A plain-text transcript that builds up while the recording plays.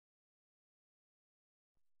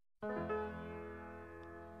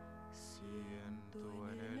Siento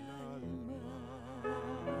en el alma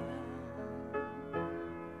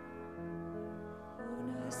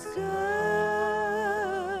unas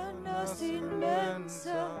ganas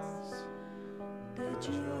inmensas de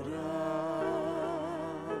llorar.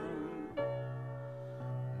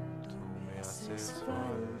 Tú me haces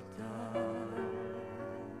falta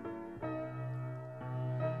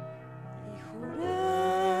Y juré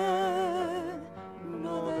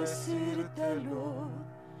no decírtelo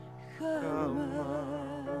jamás.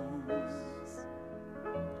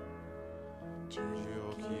 Yo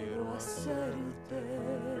quiero hacerte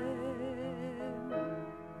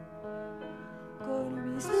con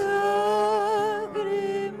mis lágrimas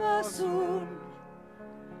un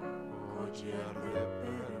collar de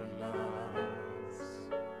perlas.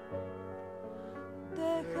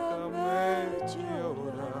 Déjame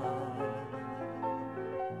llorar,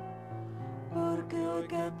 porque hoy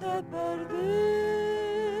que te perdí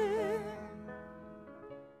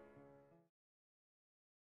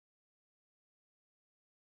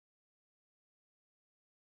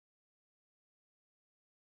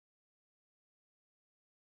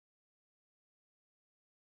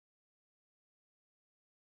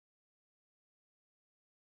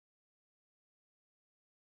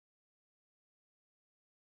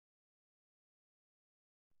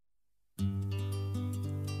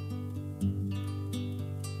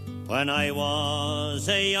When I was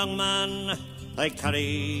a young man, I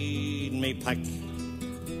carried me pack,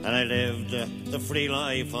 and I lived the free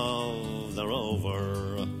life of the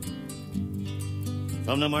rover.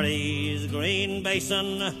 From the Murray's green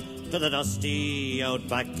basin to the dusty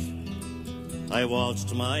outback, I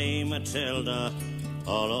waltzed my Matilda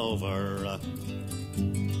all over.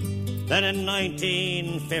 Then in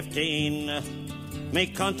 1915, me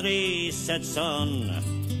country said, son,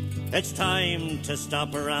 it's time to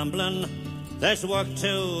stop rambling, there's work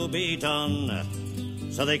to be done.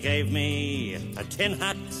 So they gave me a tin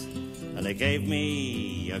hat and they gave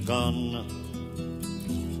me a gun,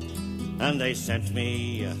 and they sent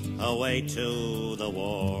me away to the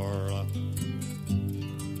war.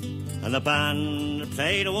 And the band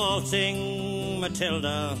played a waltzing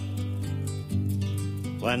Matilda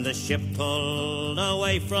when the ship pulled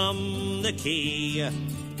away from the quay.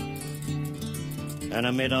 And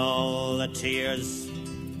amid all the tears,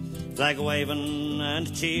 flag waving and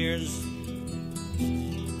cheers,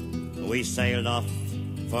 we sailed off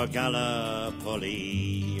for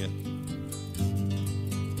Gallipoli.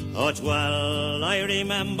 Oh, it's well I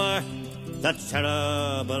remember that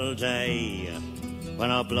terrible day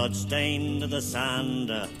when our blood stained the sand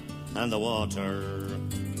and the water,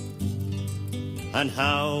 and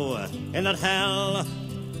how in that hell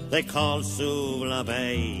they called Suvla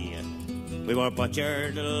Bay we were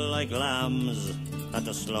butchered like lambs at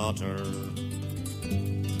the slaughter.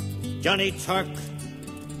 Johnny Turk,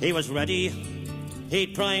 he was ready,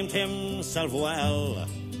 he'd primed himself well.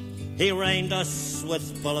 He rained us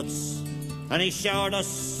with bullets and he showered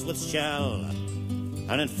us with shell,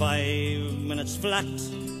 and in 5 minutes flat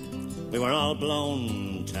we were all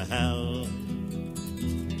blown to hell.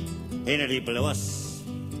 He nearly blew us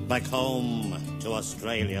back home to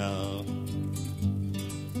Australia.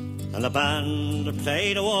 And the band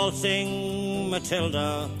played a waltzing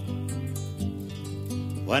Matilda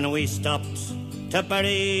when we stopped to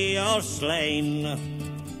bury our slain.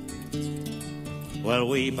 Well,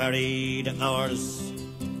 we buried ours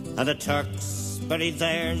and the Turks buried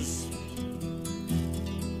theirs.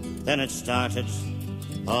 Then it started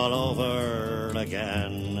all over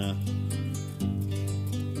again.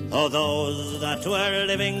 Oh, those that were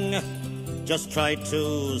living just tried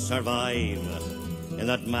to survive in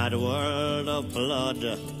that mad world of blood,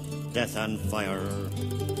 death and fire.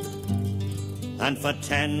 And for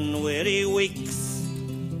 10 weary weeks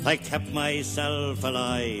I kept myself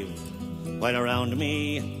alive, while around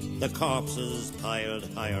me the corpses piled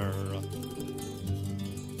higher.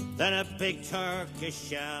 Then a big Turkish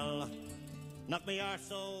shell knocked me arse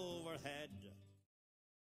over